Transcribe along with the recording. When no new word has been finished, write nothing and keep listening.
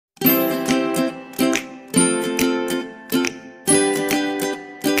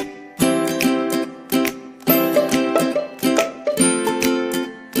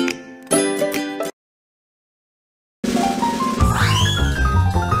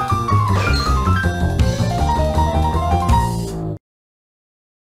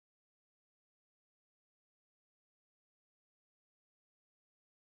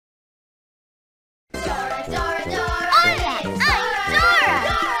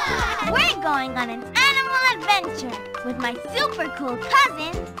going on an animal adventure with my super cool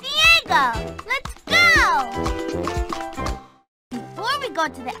cousin, Diego. Let's go! Before we go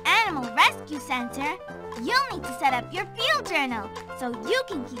to the Animal Rescue Center, you'll need to set up your field journal so you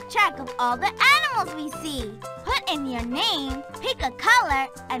can keep track of all the animals we see. Put in your name, pick a color,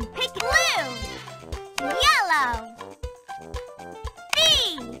 and pick blue, yellow,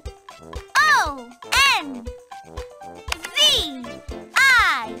 B, O, N, Z,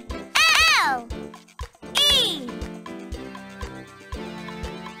 I, L, E.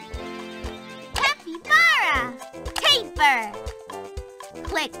 Capybara, taper.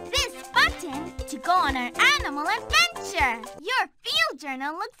 Click this button to go on our animal adventure. Your field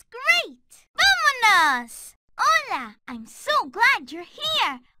journal looks great. Vámonos! Hola, I'm so glad you're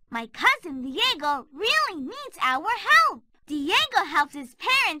here. My cousin Diego really needs our help. Diego helps his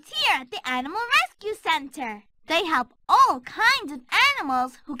parents here at the Animal Rescue Center. They help all kinds of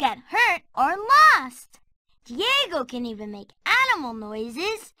animals who get hurt or lost. Diego can even make animal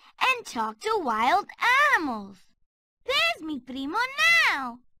noises and talk to wild animals. There's mi primo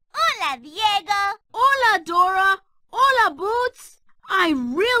now. Hola, Diego. Hola, Dora. Hola, Boots. I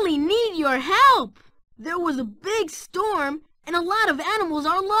really need your help. There was a big storm and a lot of animals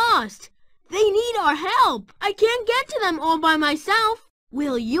are lost. They need our help. I can't get to them all by myself.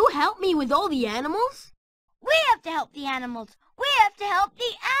 Will you help me with all the animals? We have to help the animals. We have to help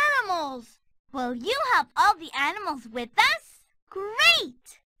the animals. Will you help all the animals with us?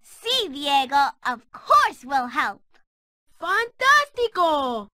 Great. See, Diego, of course we'll help.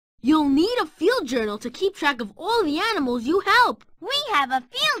 Fantástico! You'll need a field journal to keep track of all the animals you help. We have a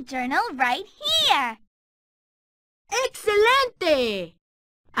field journal right here. Excelente!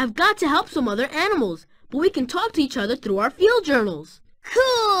 I've got to help some other animals, but we can talk to each other through our field journals.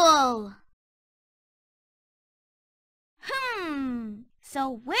 Cool!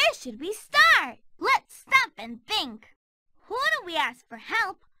 So where should we start? Let's stop and think. Who do we ask for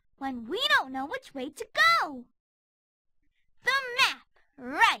help when we don't know which way to go? The map,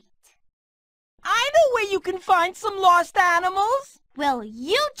 right. I know where you can find some lost animals. Will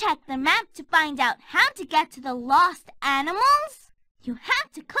you check the map to find out how to get to the lost animals? You have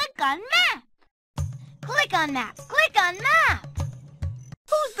to click on map. Click on map, click on map.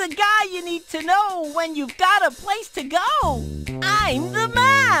 Who's the guy you need to know when you've got a place to go? I'm the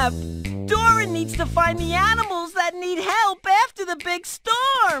map. Dora needs to find the animals that need help after the big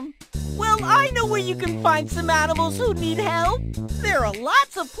storm. Well, I know where you can find some animals who need help. There are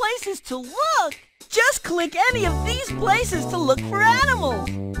lots of places to look. Just click any of these places to look for animals.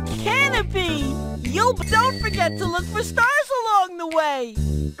 Canopy! Don't forget to look for stars along the way.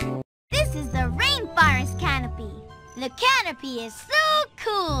 This is the rainforest canopy. The canopy is so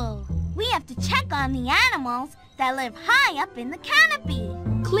cool. We have to check on the animals that live high up in the canopy.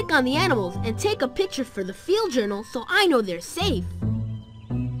 Click on the animals and take a picture for the field journal so I know they're safe.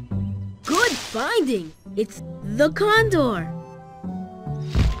 Good finding! It's the condor.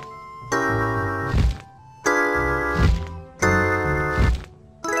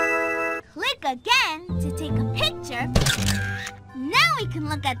 Click again to take a picture. Now we can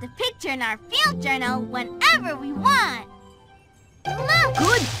look at the picture in our field journal whenever we want. Look!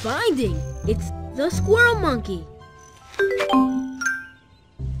 Good finding! It's the squirrel monkey.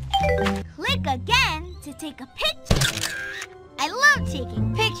 Click again to take a picture. I love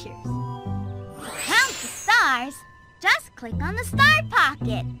taking pictures. Count the stars. Just click on the star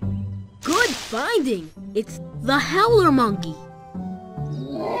pocket. Good finding! It's the howler monkey.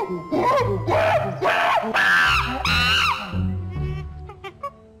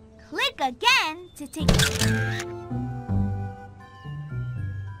 Click again to take...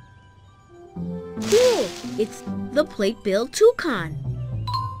 Cool! It's the plate-billed toucan.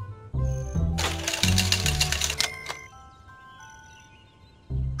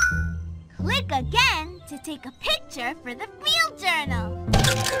 Click again to take a picture for the field journal.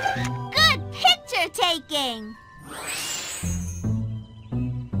 Good picture taking!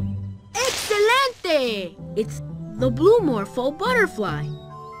 Excelente! It's the blue morpho butterfly.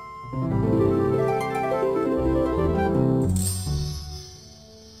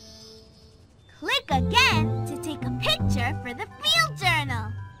 Click again to take a picture for the field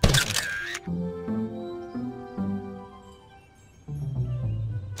journal.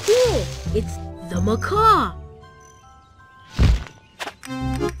 Cool! It's the macaw.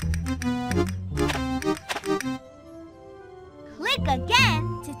 Click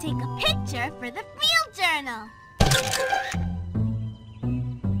again to take a picture for the field journal.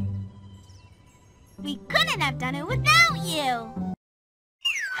 We couldn't have done it without you.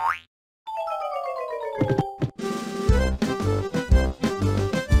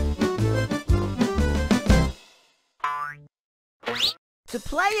 To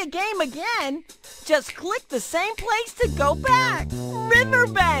play a game again, just click the same place to go back.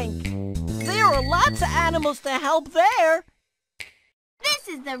 Riverbank. There are lots of animals to help there. This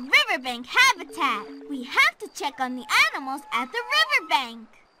is the riverbank habitat. We have to check on the animals at the riverbank.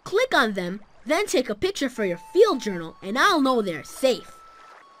 Click on them, then take a picture for your field journal, and I'll know they're safe.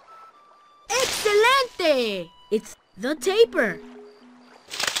 Excelente! It's the tapir.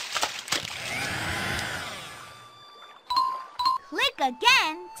 Click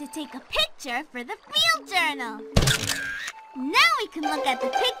again to take a picture for the field journal. Now we can look at the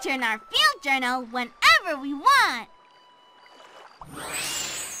picture in our field journal whenever we want.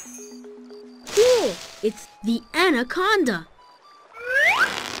 Cool! It's the anaconda.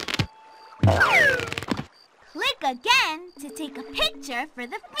 Click again to take a picture for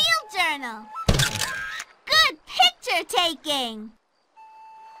the field journal. Good picture taking!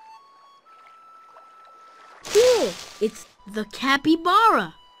 Cool! It's the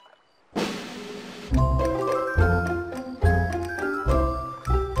capybara.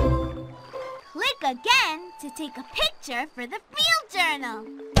 Click again to take a picture for the field journal.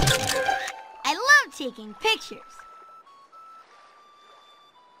 I love taking pictures.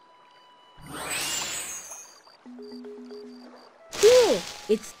 Cool!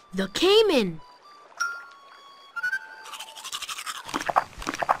 It's the caiman.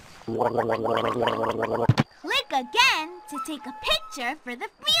 Click again to take a picture for the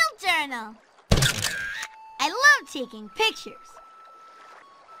field journal. I love taking pictures.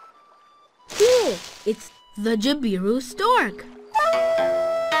 Cool! It's the jabiru stork.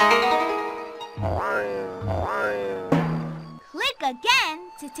 Click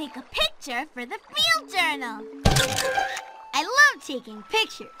again to take a picture for the field journal. I love taking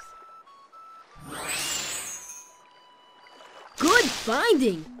pictures. Good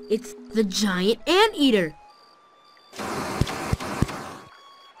finding! It's the giant anteater.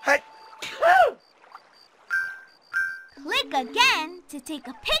 Click again to take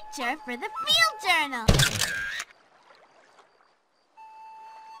a picture for the field journal.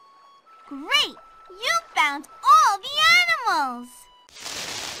 Great! You found all the animals!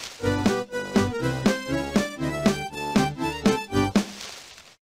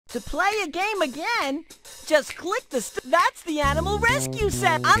 To play a game again, just click that's the Animal Rescue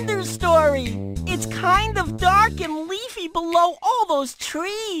Set understory. It's kind of dark and leafy below all those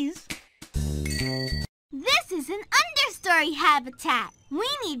trees. This is an understory habitat. We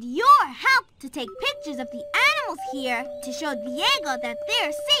need your help to take pictures of the animals here to show Diego that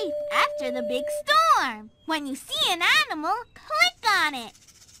they're safe after the big storm. When you see an animal, click on it.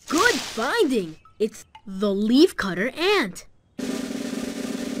 Good finding! It's the leafcutter ant.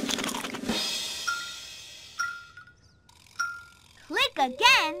 Click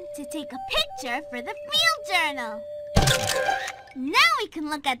again to take a picture for the field journal. Now we can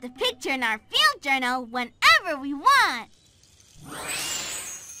look at the picture in our field journal whenever we want.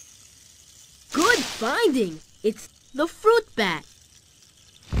 Good finding! It's the fruit bat.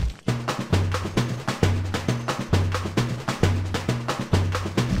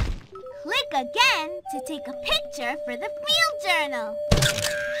 Click again to take a picture for the field journal.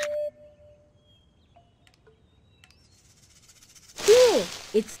 Cool!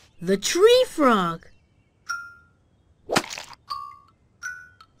 It's the tree frog.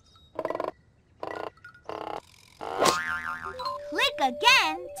 Click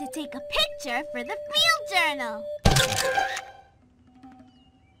again to take a picture for the field journal.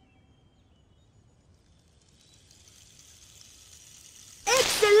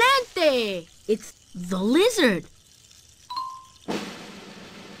 Excelente! It's the lizard.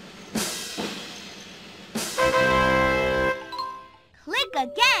 Click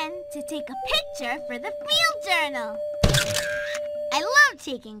again to take a picture for the field journal. I love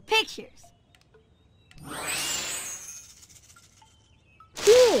taking pictures.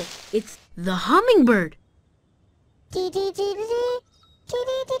 Cool! It's the hummingbird.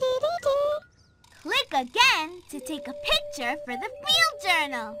 Click again to take a picture for the field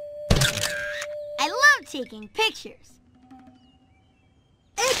journal. I love taking pictures.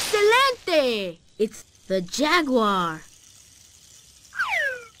 Excelente! It's the jaguar.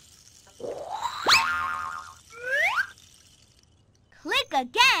 Click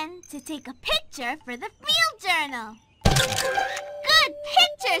again to take a picture for the field journal. Good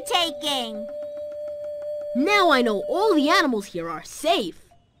picture taking! Now I know all the animals here are safe.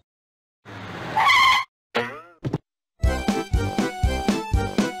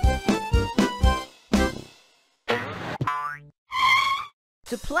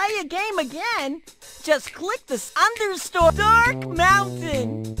 To play a game again, just click this understory dark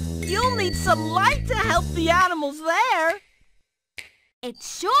mountain. You'll need some light to help the animals there. It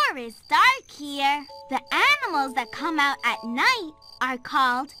sure is dark here. The animals that come out at night are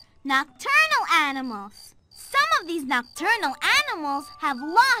called nocturnal animals. Some of these nocturnal animals have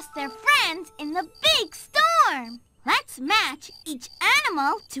lost their friends in the big storm. Let's match each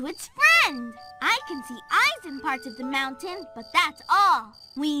animal to its friend. I can see eyes in parts of the mountain, but that's all.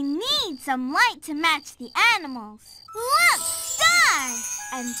 We need some light to match the animals. Look, stars!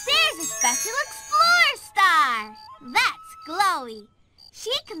 And there's a special explorer star. That's Glowy.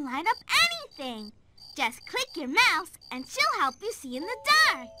 She can light up anything. Just click your mouse and she'll help you see in the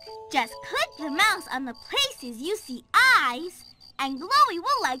dark. Just click the mouse on the places you see eyes and Glowy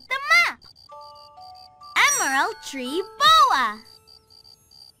will light them up. Emerald Tree Boa.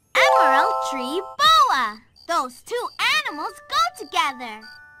 Emerald Tree Boa. Those two animals go together.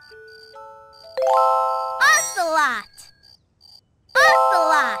 Ocelot.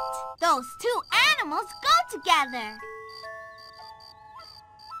 Ocelot. Those two animals go together.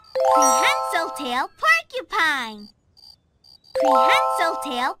 Prehensile tail porcupine. Prehensile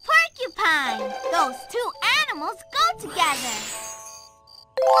tail porcupine. Those two animals go together.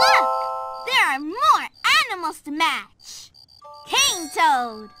 Look! There are more animals to match. Cane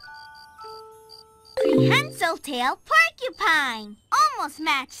toad. Prehensile tail porcupine. Almost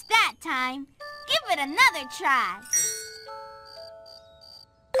matched that time. Give it another try.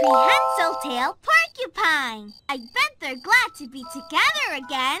 Prehensile tail porcupine. I bet they're glad to be together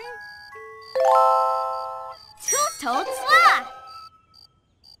again. Two-toed sloth.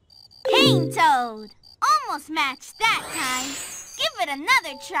 Cane toad. Almost matched that time. Give it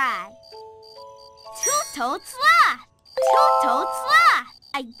another try. Two-toed sloth. Two-toed sloth.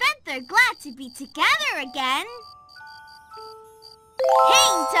 I bet they're glad to be together again.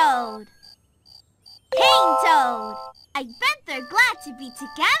 Cane toad. Cane toad. I bet they're glad to be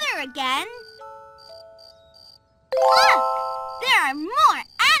together again. Look! There are more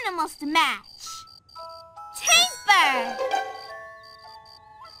animals to match. Tapir!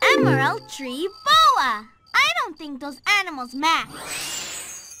 Emerald Tree Boa. I don't think those animals match.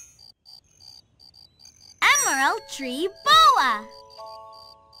 Emerald Tree Boa.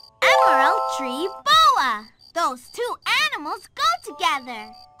 Emerald Tree Boa. Those two animals go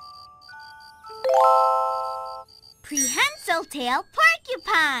together. Prehensile tail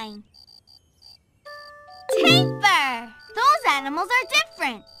porcupine. Tapir! Those animals are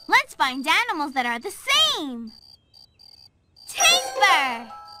different. Let's find animals that are the same.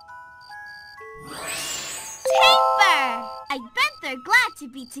 Tapir! Tapir! I bet they're glad to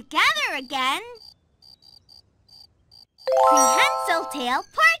be together again. Prehensile tail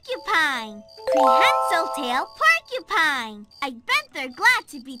porcupine. Prehensile tail porcupine. I bet they're glad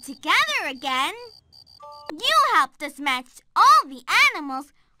to be together again. You helped us match all the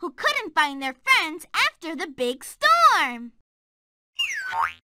animals who couldn't find their friends after the big storm.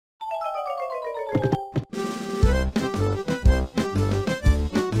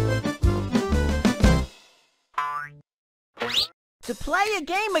 To play a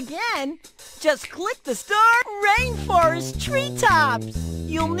game again, just click the star rainforest treetops.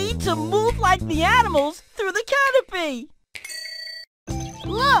 You'll need to move like the animals through the canopy.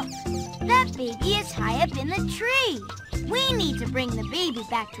 Look! That baby is high up in the tree. We need to bring the baby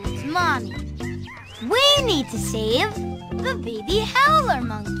back to its mommy. We need to save the baby howler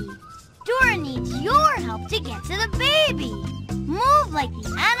monkey. Dora needs your help to get to the baby. Move like the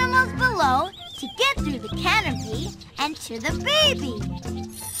animals below to get through the canopy and to the baby.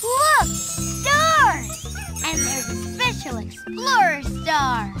 Look! Stars! And there's a special explorer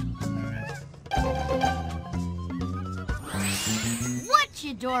star. What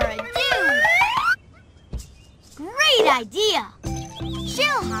should Dora do? Great idea!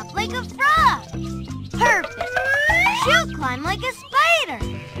 She'll hop like a frog. Perfect! She'll climb like a spider.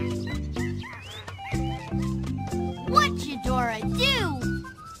 What should Dora do?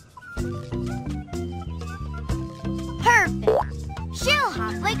 Perfect! She'll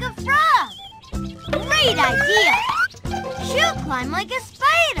hop like a frog. Great idea! She'll climb like a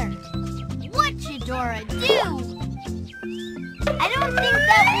spider. What should Dora do? I don't think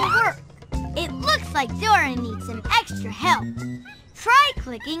that will work. It looks like Dora needs some extra help. Try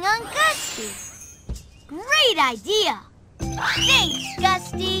clicking on Gusty. Great idea! Thanks,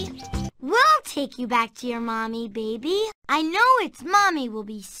 Gusty. We'll take you back to your mommy, baby. I know its mommy will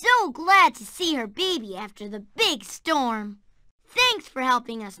be so glad to see her baby after the big storm. Thanks for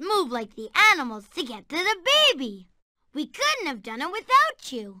helping us move like the animals to get to the baby. We couldn't have done it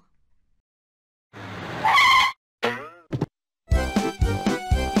without you.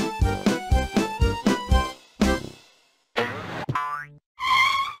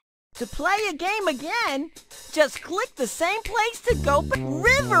 To play a game again, Just click the same place to go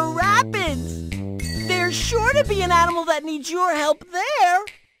River Rapids. There's sure to be an animal that needs your help there.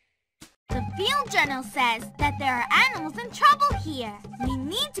 The field journal says that there are animals in trouble here. We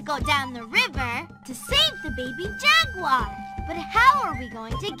need to go down the river to save the baby jaguar. But how are we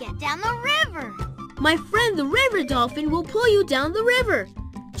going to get down the river? My friend the river dolphin will pull you down the river.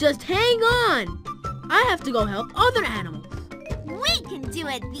 Just hang on. I have to go help other animals. We can do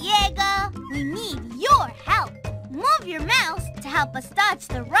it, Diego. We need your help. Move your mouse to help us dodge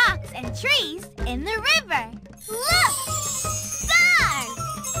the rocks and trees in the river. Look! Stars!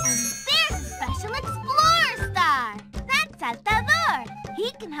 And there's a special explorer star. That's Saltador.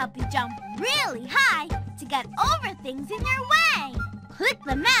 He can help you jump really high to get over things in your way. Click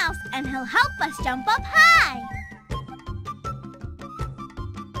the mouse and he'll help us jump up high.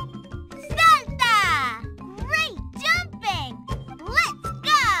 Salta! Great jumping! Let's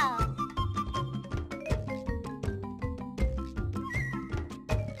go!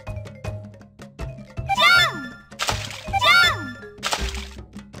 Jump! Jump!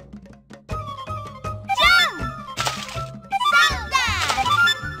 Jump! Salta!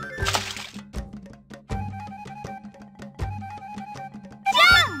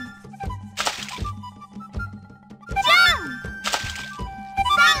 Jump! Jump!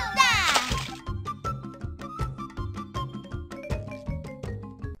 Salta!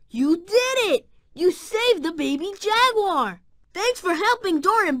 You did it! You saved the baby jaguar! Thanks for helping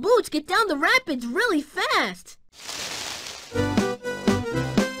Dora and Boots get down the rapids really fast!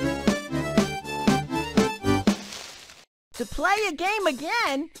 To play a game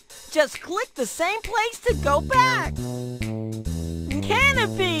again, just click the same place to go back.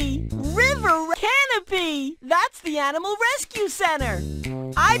 Canopy! River Canopy! That's the Animal Rescue Center.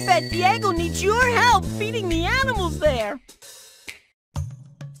 I bet Diego needs your help feeding the animals there.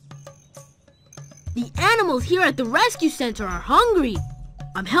 The animals here at the rescue center are hungry.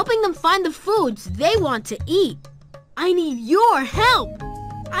 I'm helping them find the foods they want to eat. I need your help.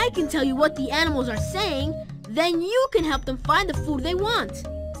 I can tell you what the animals are saying, then you can help them find the food they want.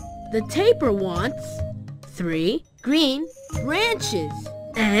 The tapir wants 3 green branches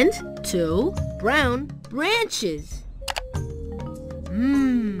and 2 brown branches.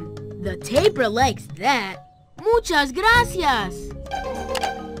 The tapir likes that. Muchas gracias.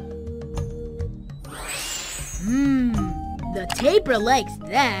 The tapir likes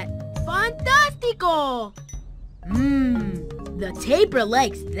that. Fantástico! The tapir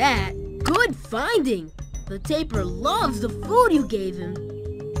likes that. Good finding. The tapir loves the food you gave him.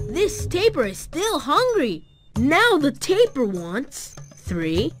 This tapir is still hungry. Now the tapir wants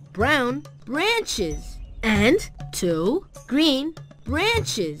 3 brown branches and 2 green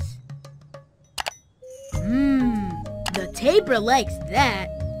branches. The tapir likes that.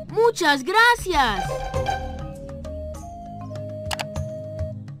 Muchas gracias.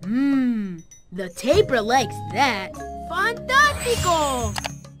 The tapir likes that. Fantástico!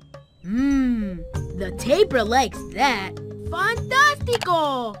 The tapir likes that.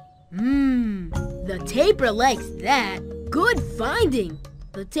 Fantástico! The tapir likes that. Good finding.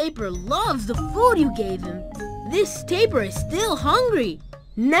 The tapir loves the food you gave him. This tapir is still hungry.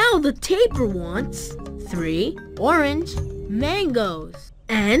 Now the tapir wants 3 orange mangoes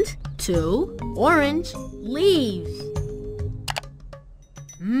and 2 orange leaves.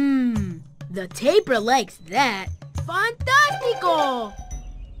 The tapir likes that. Fantástico!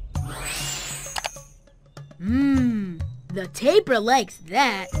 The tapir likes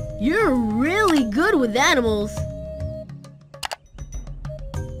that. You're really good with animals.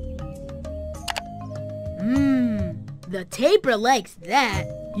 The tapir likes that.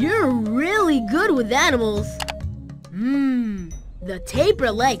 You're really good with animals. The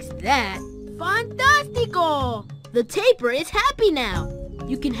tapir likes that. Fantástico! The tapir is happy now.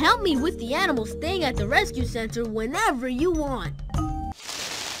 You can help me with the animals staying at the rescue center whenever you want.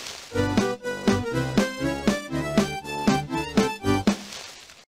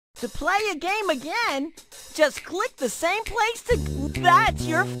 To play a game again, just click the same place to... That's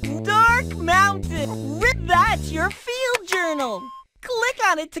your dark mountain. That's your field journal. Click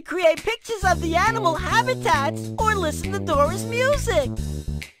on it to create pictures of the animal habitats or listen to Dora's music.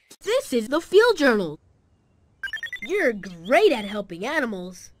 This is the field journal. You're great at helping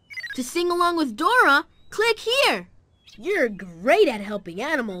animals. To sing along with Dora, click here. You're great at helping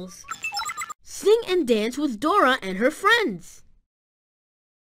animals. Sing and dance with Dora and her friends.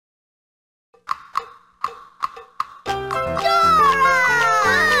 Dora!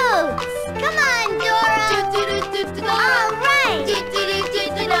 Boots! Come on, Dora! All right! Dora!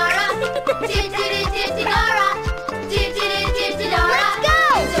 Dora! Let's go!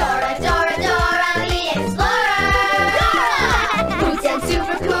 Dora, Dora, Dora, the explorer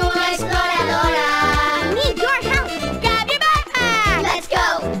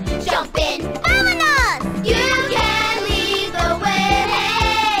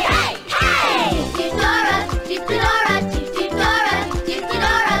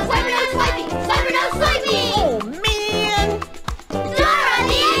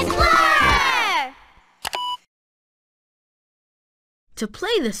To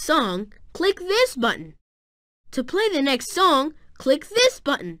play the song, click this button. To play the next song, click this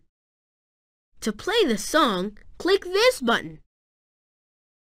button. To play the song, click this button.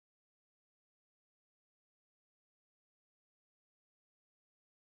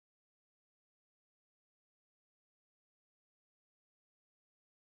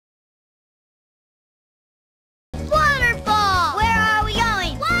 Waterfall! Where are we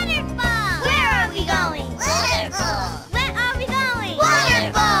going? Waterfall! Where are we going? Waterfall! Where are we going?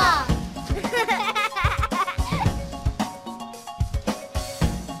 Waterfall!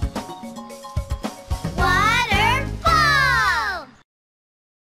 Waterfall!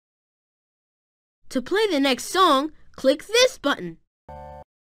 To play the next song, click this button.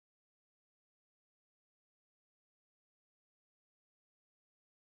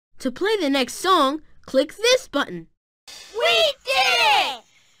 To play the next song, click this button. We did it!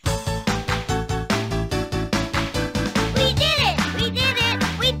 We did it! We did it!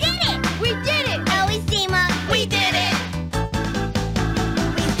 We did it! We did it! Now we steam up. We did it!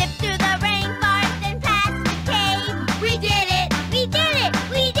 We zipped through the rainforest and past the cave. We did it! We did it!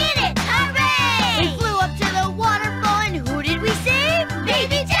 We did it! Hooray! We flew up to the waterfall and who did we save?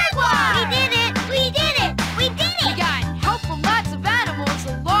 Baby Jaguar! We did it! We did it! We did it! We got help from lots of animals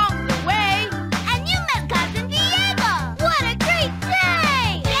along the way. And you met Cousin Diego! What a great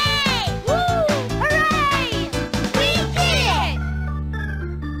day! Yay! Woo! Hooray! We did it!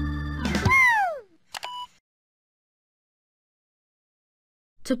 Woo!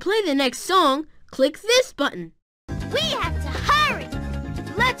 To play the next song, click this button. We have to hurry!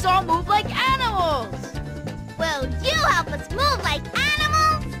 Let's all move like animals. Will you help us move like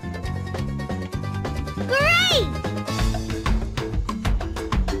animals? Great!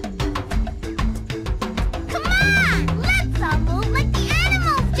 Come on! Let's all move like the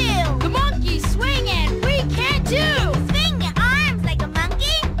animals do! The monkeys swing and we can too. Swing your arms like a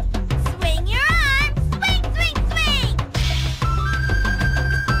monkey. Swing your arms. Swing, swing, swing!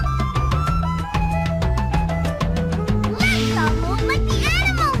 Let's all move like the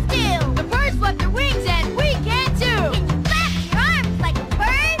animals do! The birds flap their wings and we can too. Can you flap your arms like a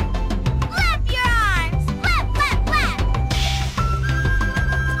bird? Flap your arms! Flap, flap, flap!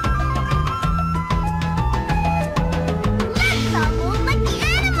 Let's all move like the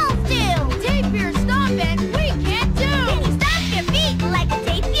animals do! Tapir stomp and we can Can too. you stomp your feet like a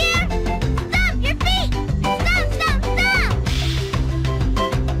tapir? Stomp your feet! Stomp, stomp, stomp!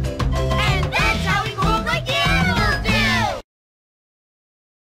 And that's how we move like the animals do!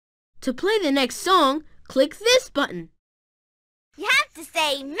 To play the next song, click this button. You have to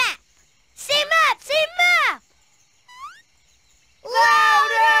say map. Say map! Say map!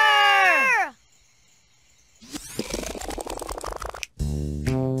 Louder!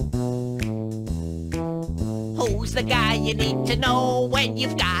 Who's the guy you need to know when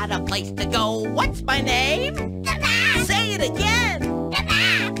you've got a place to go? What's my name? The map! Say it again! The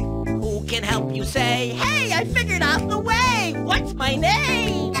map! Who can help you say, hey, I figured out the way? What's my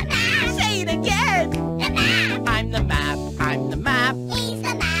name? The map! Say it again! The map! I'm the map, I'm the map, He's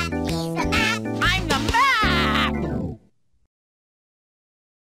the map! He's the map! I'm the map!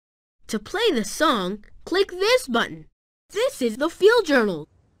 To play the song, click this button. This is the Field Journal.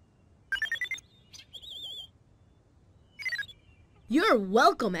 You're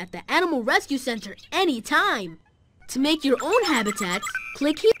welcome at the Animal Rescue Center anytime. To make your own habitats,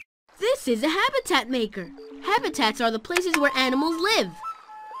 click here. This is a habitat maker. Habitats are the places where animals live.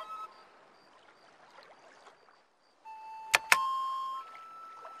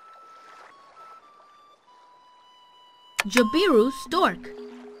 Jabiru stork.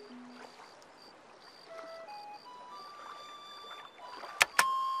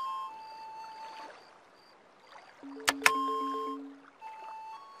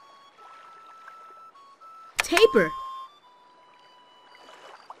 Tapir.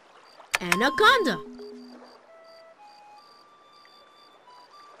 Anaconda.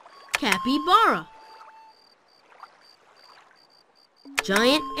 Capybara.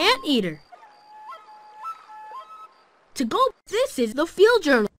 Giant anteater. To go, this is the Field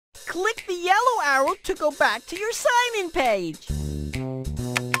Journal. Click the yellow arrow to go back to your sign-in page. To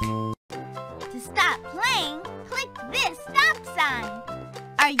stop playing, click this stop sign.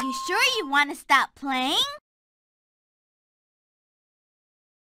 Are you sure you want to stop playing?